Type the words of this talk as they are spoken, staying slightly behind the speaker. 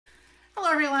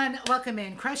Hello everyone, welcome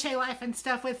in Crochet Life and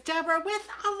Stuff with Deborah with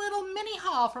a little mini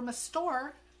haul from a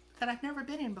store that I've never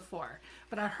been in before,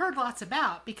 but I heard lots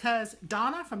about because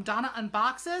Donna from Donna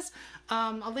Unboxes,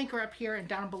 I'll link her up here and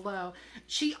down below.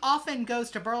 She often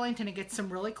goes to Burlington and gets some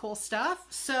really cool stuff.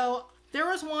 So there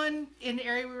was one in the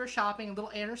area we were shopping, in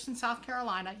Little Anderson, South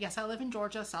Carolina. Yes, I live in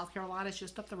Georgia. South Carolina is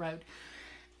just up the road.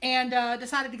 And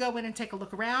decided to go in and take a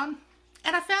look around.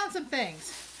 And I found some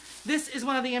things. This is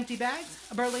one of the empty bags,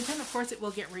 Burlington. Of course, it will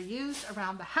get reused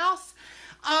around the house.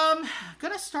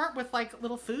 Gonna start with like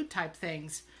little food type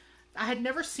things. I had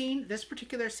never seen this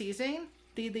particular seasoning,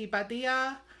 the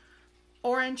Badia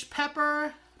orange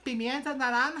pepper pimienta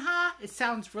naranja. It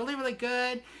sounds really, really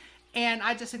good. And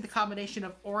I just think the combination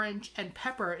of orange and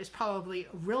pepper is probably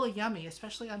really yummy,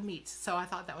 especially on meats. So I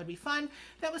thought that would be fun.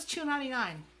 That was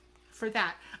 $2.99 for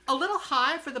that. A little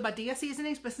high for the Badia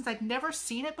seasonings, but since I'd never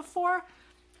seen it before,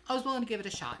 I was willing to give it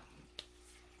a shot.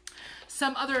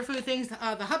 Some other food things, the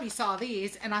hubby saw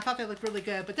these and I thought they looked really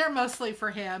good, but they're mostly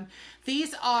for him.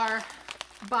 These are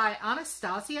by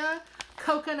Anastasia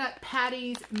Coconut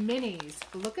Patties Minis.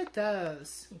 Look at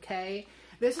those, okay?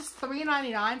 This is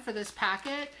 $3.99 for this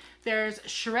packet. There's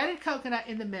shredded coconut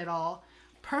in the middle,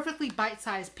 perfectly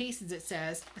bite-sized pieces it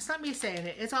says. It's not me saying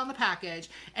it, it's on the package,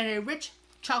 and a rich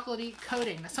chocolatey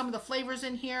coating. Now, some of the flavors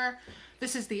in here,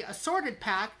 this is the assorted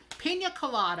pack, Pina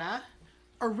Colada,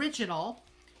 Original,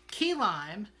 Key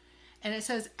Lime, and it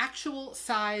says actual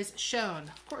size shown.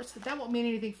 Of course, that won't mean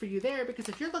anything for you there because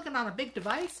if you're looking on a big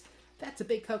device, that's a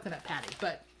big coconut patty,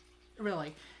 but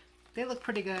really, they look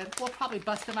pretty good. We'll probably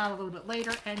bust them out a little bit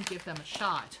later and give them a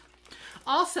shot.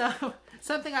 Also,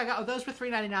 something I got, oh, those were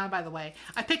 $3.99 by the way.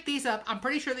 I picked these up, I'm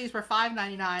pretty sure these were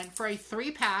 $5.99 for a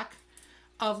 3-pack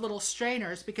of little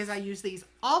strainers because I use these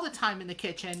all the time in the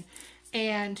kitchen.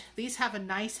 And these have a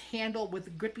nice handle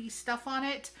with grippy stuff on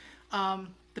it.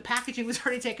 The packaging was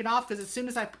already taken off because as soon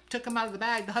as I took them out of the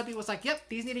bag, the hubby was like, yep,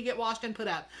 these need to get washed and put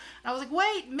up. And I was like,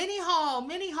 wait, mini haul,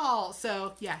 mini haul.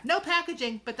 So yeah, no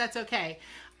packaging, but that's okay.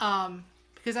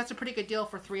 Because that's a pretty good deal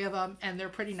for 3 of them and they're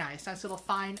pretty nice. Nice little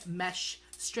fine mesh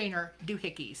strainer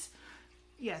doohickeys.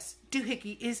 Yes,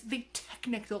 doohickey is the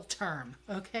technical term,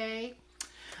 okay?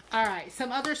 All right,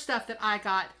 some other stuff that I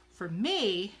got for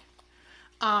me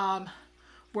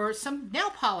were some nail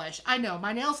polish. I know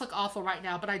my nails look awful right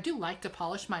now, but I do like to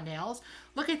polish my nails.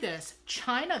 Look at this,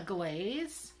 China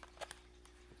Glaze.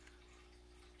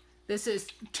 This is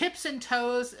tips and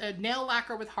toes, nail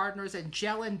lacquer with hardeners and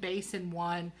gel and base in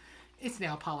one. It's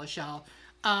nail polish, y'all.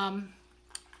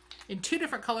 In 2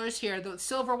 different colors here. The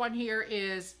silver one here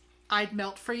is I'd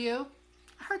Melt For You.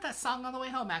 I heard that song on the way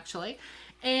home, actually.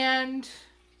 And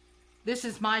This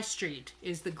Is My Street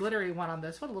is the glittery one on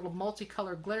this. What a little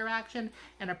multicolored glitter action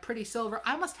and a pretty silver.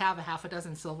 I must have a half a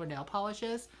dozen silver nail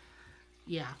polishes.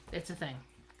 Yeah, it's a thing.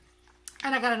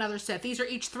 And I got another set. These are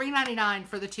each $3.99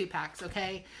 for the 2-packs,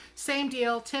 okay? Same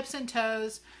deal, tips and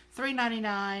toes,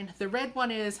 $3.99. The red one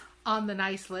is On the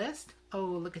Nice List. Oh,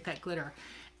 look at that glitter.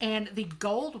 And the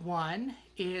gold one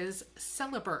is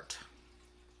Celebrate.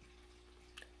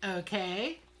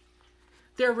 Okay.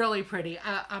 They're really pretty.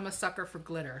 I'm a sucker for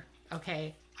glitter.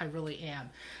 Okay, I really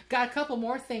am. Got a couple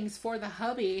more things for the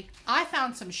hubby. I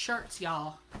found some shirts,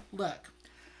 y'all. Look,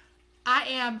 I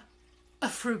am a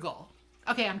frugal.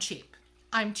 Okay, I'm cheap.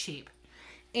 I'm cheap.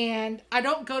 And I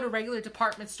don't go to regular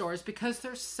department stores because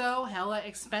they're so hella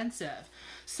expensive.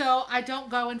 So I don't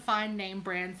go and find name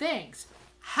brand things.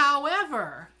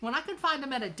 However, when I can find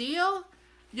them at a deal,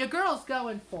 your girl's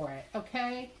going for it,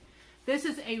 okay? This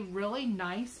is a really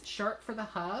nice shirt for the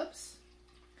hubs.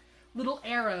 Little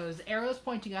arrows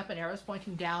pointing up and arrows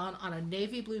pointing down on a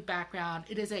navy blue background.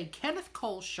 It is a Kenneth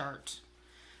Cole shirt.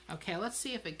 Okay, let's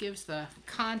see if it gives the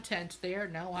content there.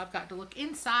 No, I've got to look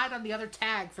inside on the other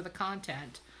tag for the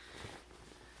content.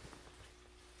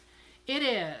 It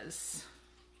is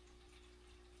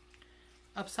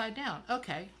upside down.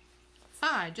 Okay,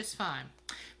 fine, just fine.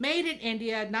 Made in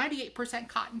India, 98%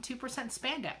 cotton, 2%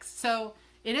 spandex. So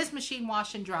it is machine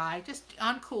wash and dry, just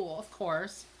on cool, of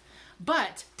course.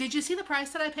 But did you see the price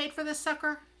that I paid for this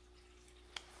sucker?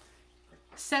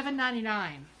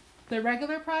 $7.99. The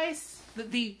regular price,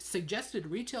 the suggested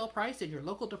retail price in your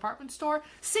local department store,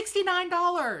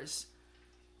 $69.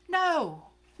 No,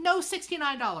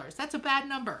 $69. That's a bad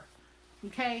number.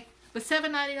 Okay, but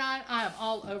 $7.99, I am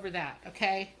all over that.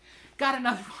 Okay, got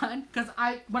another one because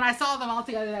when I saw them all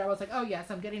together, I was like, oh yes,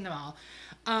 I'm getting them all.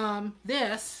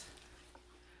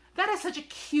 That is such a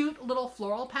cute little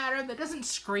floral pattern that doesn't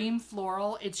scream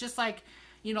floral. It's just like,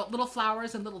 you know, little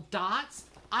flowers and little dots.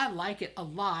 I like it a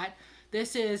lot.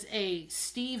 This is a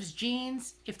Steve's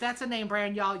Jeans. If that's a name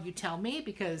brand, y'all, you tell me,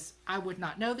 because I would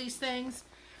not know these things.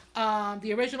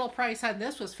 The original price on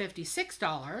this was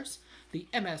 $56. The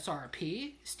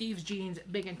MSRP, Steve's Jeans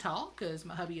Big and Tall, because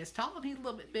my hubby is tall and he's a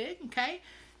little bit big, okay?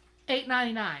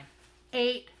 $8.99.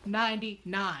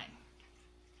 $8.99.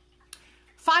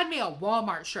 Find me a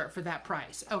Walmart shirt for that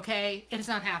price, okay? It is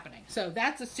not happening. So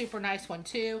that's a super nice one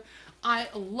too. I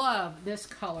love this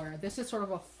color. This is sort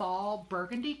of a fall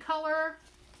burgundy color.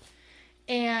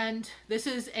 And this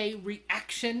is a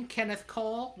Reaction Kenneth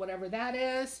Cole, whatever that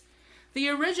is. The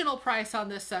original price on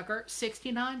this sucker,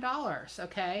 $69,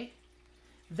 okay?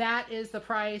 That is the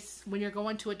price when you're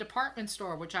going to a department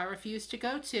store, which I refuse to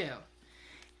go to.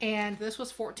 And this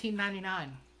was $14.99.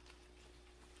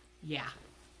 Yeah.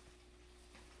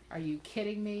 Are you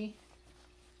kidding me?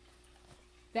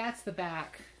 That's the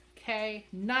back. Okay.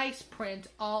 Nice print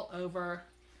all over.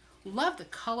 Love the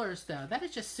colors though. That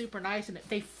is just super nice. And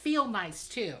they feel nice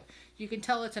too. You can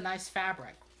tell it's a nice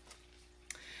fabric.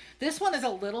 This one is a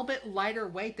little bit lighter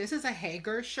weight. This is a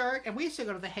Hager shirt. And we used to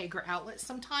go to the Hager outlet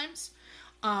sometimes.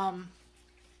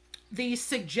 The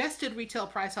suggested retail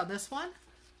price on this one,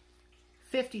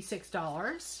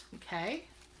 $56. Okay.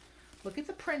 Look at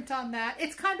the print on that.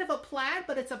 It's kind of a plaid,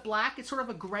 but it's a black. It's sort of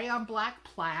a gray on black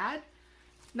plaid.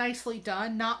 Nicely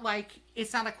done. Not like,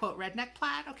 it's not a quote redneck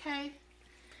plaid, okay?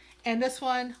 And this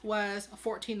one was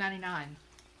 $14.99.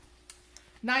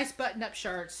 Nice button-up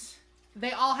shirts.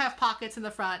 They all have pockets in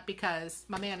the front because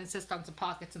my man insists on some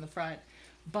pockets in the front.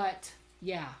 But,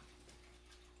 yeah.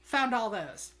 Found all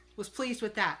those. Was pleased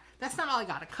with that. That's not all I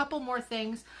got. A couple more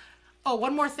things. Oh,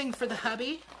 one more thing for the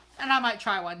hubby. And I might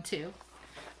try one too.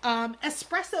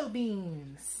 Espresso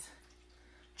beans.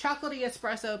 Chocolatey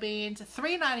espresso beans.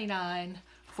 $3.99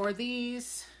 for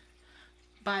these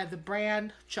by the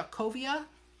brand Chocovia.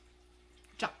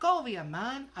 Chocovia,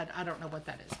 man. I don't know what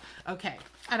that is. Okay.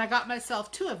 And I got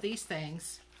myself 2 of these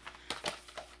things.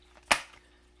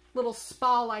 Little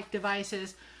spa-like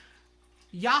devices.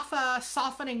 Yafa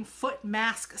softening foot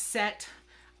mask set.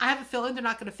 I have a feeling they're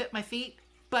not going to fit my feet,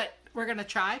 but we're going to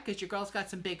try because your girl's got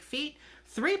some big feet.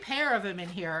 3 pair of them in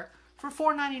here for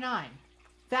 $4.99.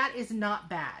 That is not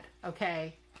bad,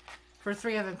 okay, for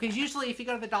 3 of them. Because usually if you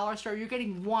go to the dollar store, you're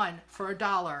getting 1 for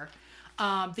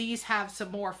 $1. These have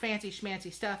some more fancy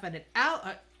schmancy stuff in it.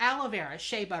 Aloe vera,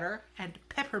 shea butter, and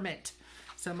peppermint.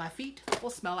 So my feet will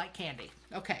smell like candy.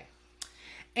 Okay.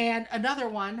 And another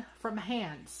one from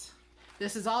Hands.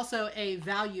 This is also a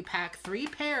value pack. 3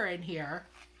 pair in here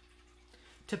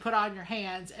to put on your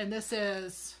hands. And this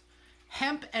is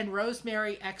hemp and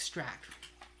rosemary extract.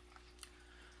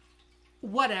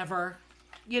 Whatever.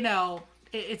 You know,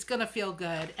 it's going to feel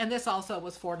good. And this also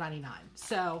was $4.99.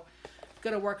 So,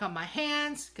 going to work on my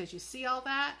hands because you see all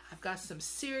that. I've got some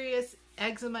serious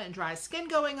eczema and dry skin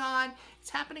going on.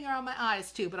 It's happening around my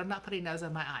eyes too, but I'm not putting those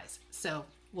on my eyes. So,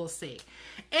 we'll see.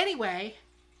 Anyway,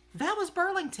 that was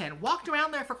Burlington. Walked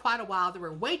around there for quite a while. There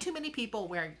were way too many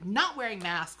people not wearing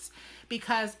masks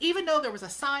because even though there was a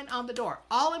sign on the door,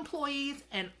 all employees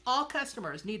and all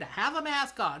customers need to have a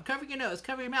mask on. Cover your nose,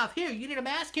 cover your mouth. Here, you need a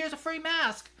mask? Here's a free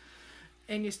mask.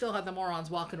 And you still have the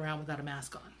morons walking around without a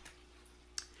mask on.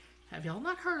 Have y'all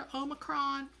not heard of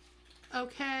Omicron?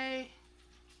 Okay.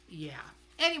 Yeah.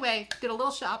 Anyway, did a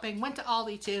little shopping. Went to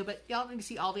Aldi too, but y'all need to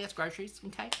see Aldi as groceries,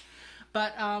 okay?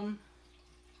 But,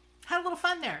 had a little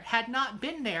fun there. Had not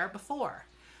been there before.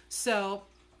 So,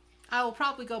 I will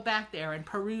probably go back there and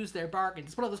peruse their bargains.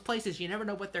 It's one of those places you never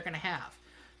know what they're going to have.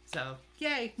 So,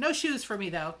 yay. No shoes for me,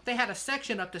 though. They had a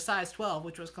section up to size 12,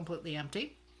 which was completely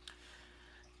empty.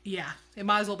 Yeah, it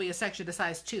might as well be a section to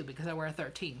size 2 because I wear a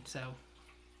 13. So,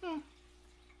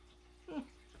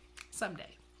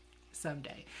 someday.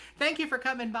 Someday. Thank you for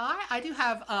coming by. I do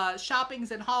have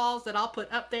shoppings and hauls that I'll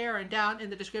put up there and down in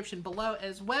the description below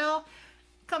as well.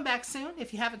 Come back soon.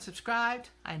 If you haven't subscribed,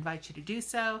 I invite you to do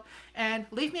so. And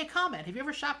leave me a comment. Have you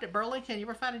ever shopped at Burlington? You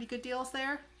ever find any good deals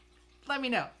there? Let me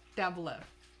know down below.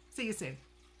 See you soon.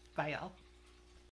 Bye, y'all.